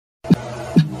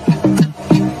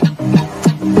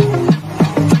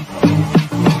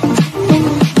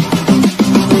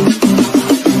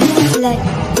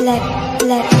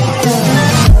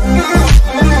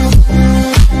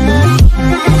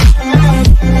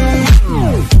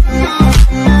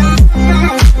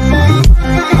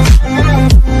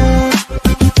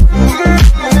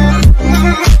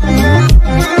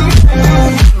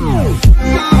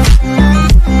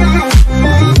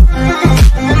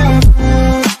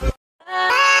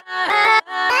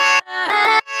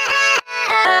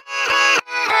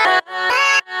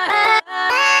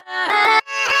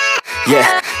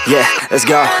Yeah, let's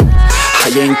go. I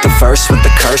ain't the first with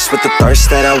the curse, with the thirst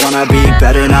that I wanna be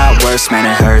better, not worse. Man,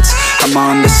 it hurts. I'm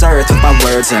on this earth with my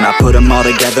words, and I put them all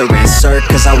together, insert,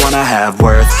 cause I wanna have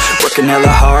worth. Working hella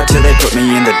hard till they put me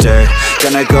in the dirt.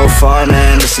 Gonna go far,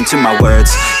 man, listen to my words.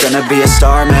 Gonna be a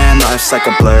star, man, life's like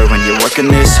a blur. When you're working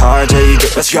this hard, yeah, you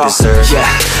get what you deserve. Yeah,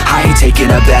 I ain't taking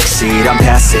a backseat, I'm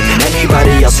passing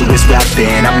anybody else who is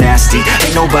rapping. I'm nasty,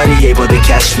 ain't nobody able to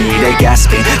catch me. They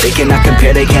gasping, they cannot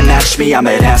compare, they can't match me. I'm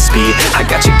at half speed, I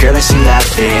got your girl and she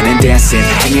laughing and dancing,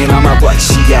 hanging on my butt,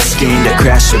 she asking to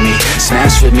crash with me,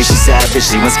 smash with me. She savage,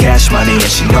 she wants cash money, and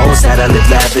she knows that I live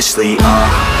lavishly.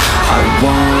 I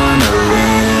wanna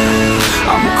live,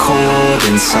 I'm cold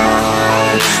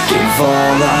inside. Give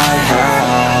all I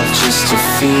have just to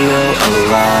feel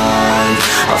alive.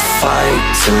 I fight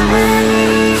to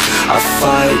live, I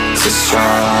fight to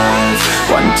strive.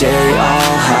 One day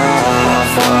I'll have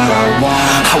what I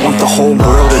want. I want the whole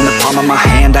world in the palm of my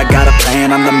hand. I got a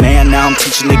plan, I'm the man. Now I'm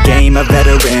teaching the game, a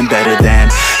veteran, better than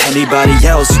anybody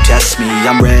else who tests me.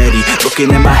 I'm ready,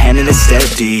 looking at my hand and it's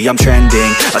steady. I'm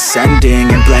trending, ascending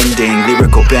and blending,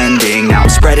 lyrical bending. Now I'm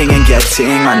spreading and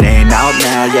getting my name out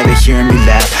now. Yeah, they hearing me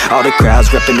laugh, all the crowds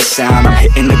repping the sound. I'm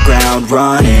hitting the ground,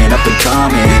 running, up and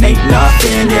coming, ain't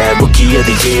nothing. Yeah, rookie of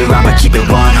the year, I'ma keep it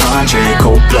 100.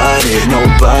 Cold-blooded, no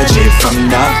budget, from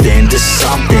nothing to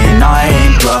something. I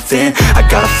ain't bluffing, I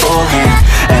got a full hand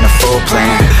and a full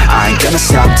plan. I ain't gonna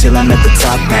stop till I'm at the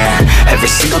top, man. Every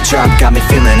single drop got me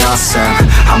feeling awesome.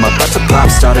 I'm about to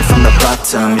pop, started from the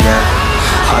bottom, yeah.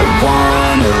 I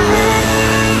wanna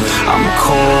live, I'm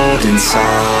cold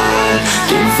inside.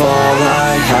 Give all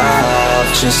I have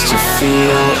just to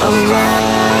feel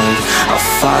alive. I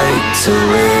fight to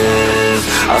live,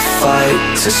 I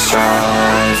fight to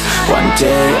strive. One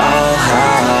day I'll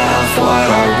have what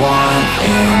I want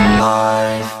in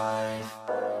life.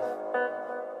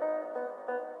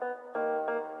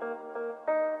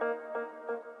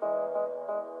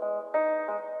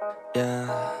 Yeah.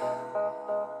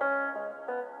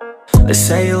 They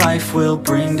say life will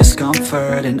bring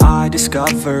discomfort, and I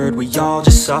discovered we all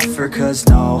just suffer, cause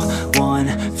no one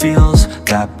feels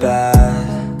that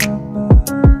bad.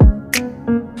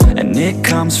 And it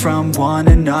comes from one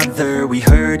another, we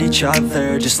hurt each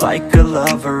other just like a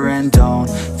lover. And don't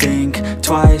think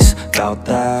twice about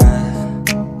that.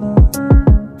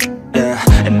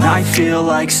 And I feel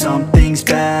like something's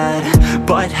bad,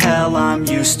 but hell, I'm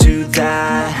used to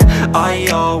that. I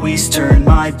always turn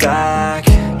my back,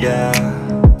 yeah.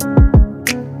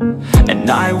 And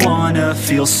I wanna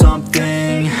feel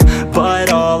something,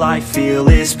 but all I feel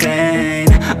is pain.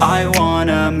 I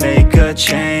wanna make a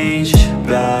change,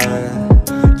 but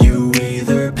you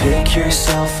either pick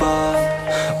yourself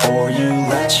up or you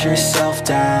let yourself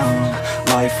down.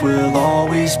 Life will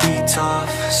always be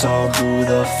tough, so who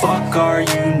the fuck are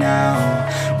you now?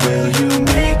 Will you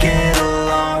make it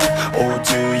alone, or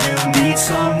do you need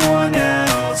someone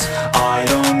else? I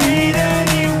don't need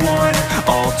anyone,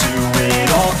 I'll do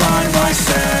it all by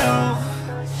myself.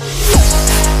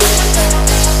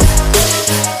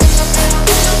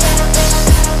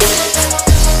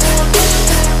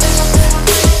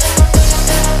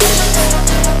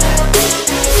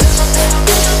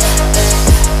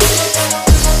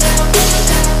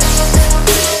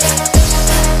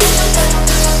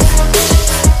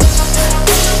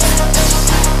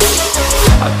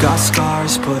 Got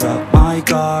scars, put up my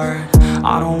guard.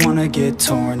 I don't wanna get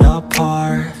torn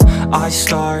apart. I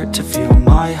start to feel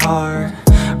my heart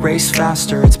race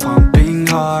faster, it's pumping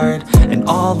hard. And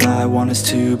all I want is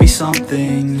to be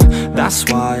something. That's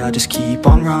why I just keep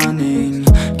on running.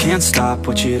 Can't stop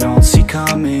what you don't see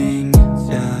coming.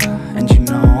 Yeah, and you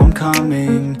know I'm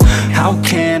coming. How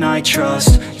can I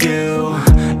trust you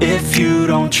if you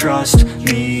don't trust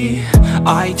me?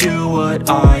 I do what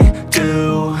I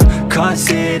do, cause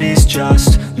it is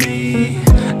just me,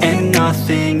 and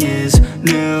nothing is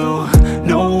new.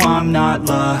 No, I'm not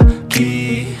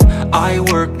lucky. I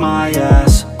work my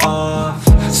ass off,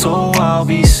 so I'll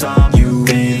be some. You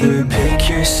either pick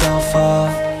yourself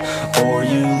up or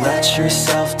you let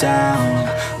yourself down.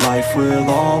 Life will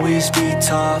always be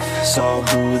tough, so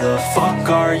who the fuck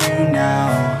are you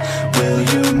now? Will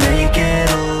you make it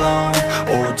alone,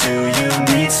 or do you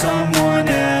need someone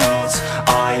else?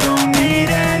 I don't need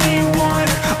anyone,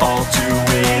 I'll do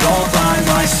it all by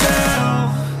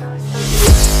myself.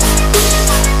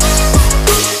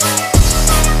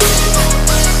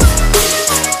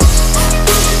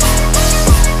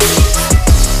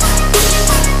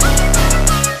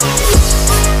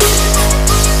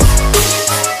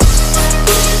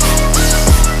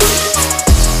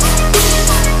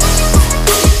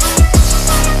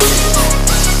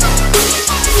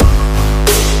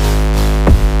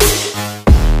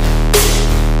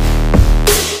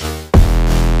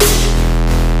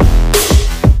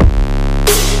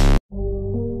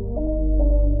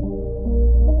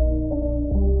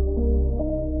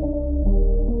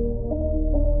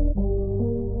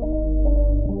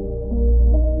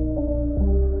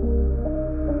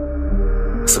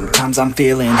 Sometimes I'm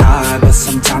feeling high, but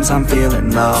sometimes I'm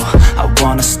feeling low. I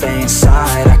wanna stay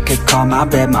inside, I could call my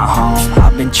bed my home.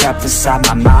 I've been trapped inside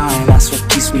my mind, that's what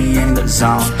keeps me in the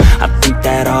zone. I think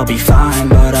that I'll be fine,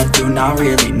 but I do not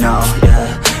really know,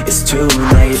 yeah. It's too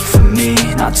late for me,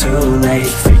 not too late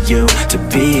for you. To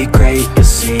be great, you'll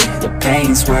see, the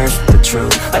pain's worth the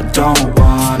truth. I don't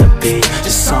wanna be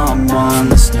just someone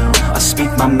that's new. I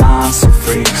speak my mind so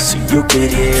free, so you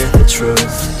could hear the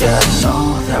truth. Yeah, I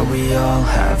know that we all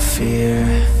have fear.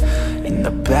 In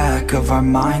the back of our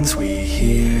minds we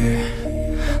hear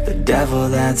the devil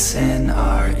that's in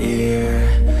our ear.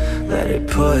 Let it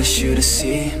push you to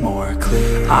see more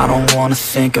clear. I don't wanna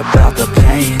think about the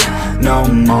pain no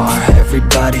more.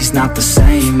 Everybody's not the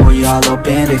same, we all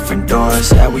open different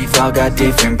doors. Yeah, we've all got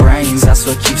different brains, that's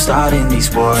what keeps starting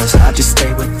these wars. I just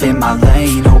stay within my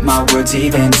lane, hope my words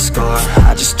even score.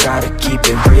 I just try to keep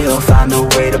it real, find a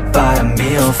way to buy a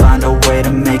meal, find a way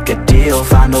to make a deal,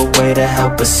 find a way to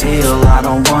help us heal. I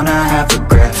don't wanna have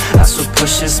regret, that's what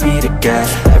pushes me to get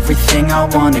everything I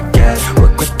wanna get.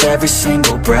 Work with every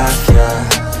single breath, yeah.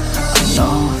 I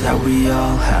know that we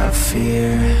all have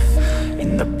fear.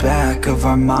 In the back of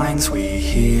our minds we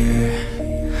hear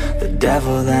the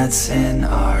devil that's in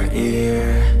our ear.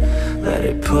 Let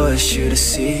it push you to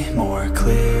see more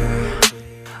clear.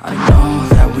 I know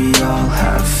that we all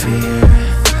have fear.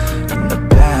 In the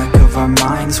back of our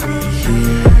minds we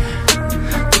hear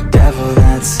the devil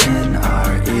that's in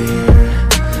our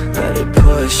ear. Let it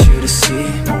push you to see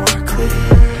more clear.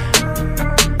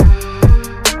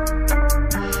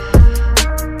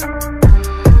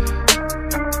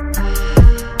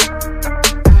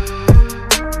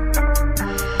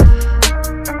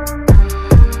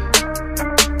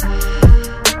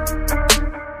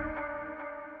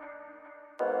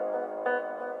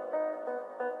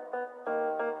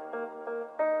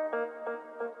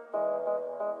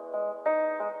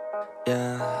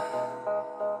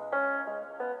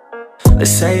 They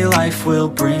say life will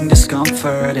bring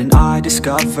discomfort, and I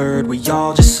discovered we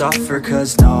all just suffer,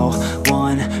 cause no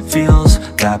one feels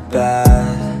that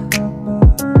bad.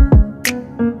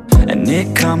 And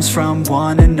it comes from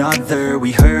one another,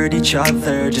 we hurt each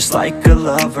other just like a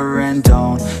lover, and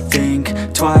don't think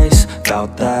twice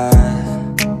about that.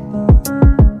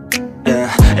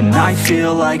 Yeah, and I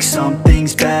feel like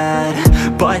something's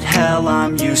bad, but hell,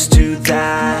 I'm used to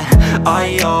that.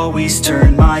 I always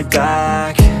turn my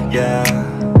back, yeah.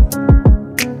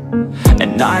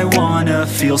 And I wanna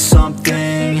feel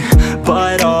something,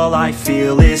 but all I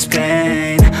feel is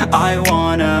pain. I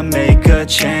wanna make a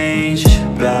change,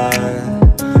 but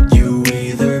you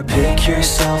either pick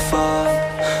yourself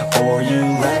up or you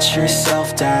let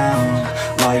yourself down.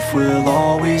 Life will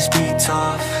always be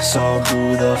tough, so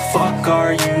who the fuck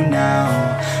are you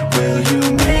now? Will you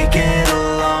make it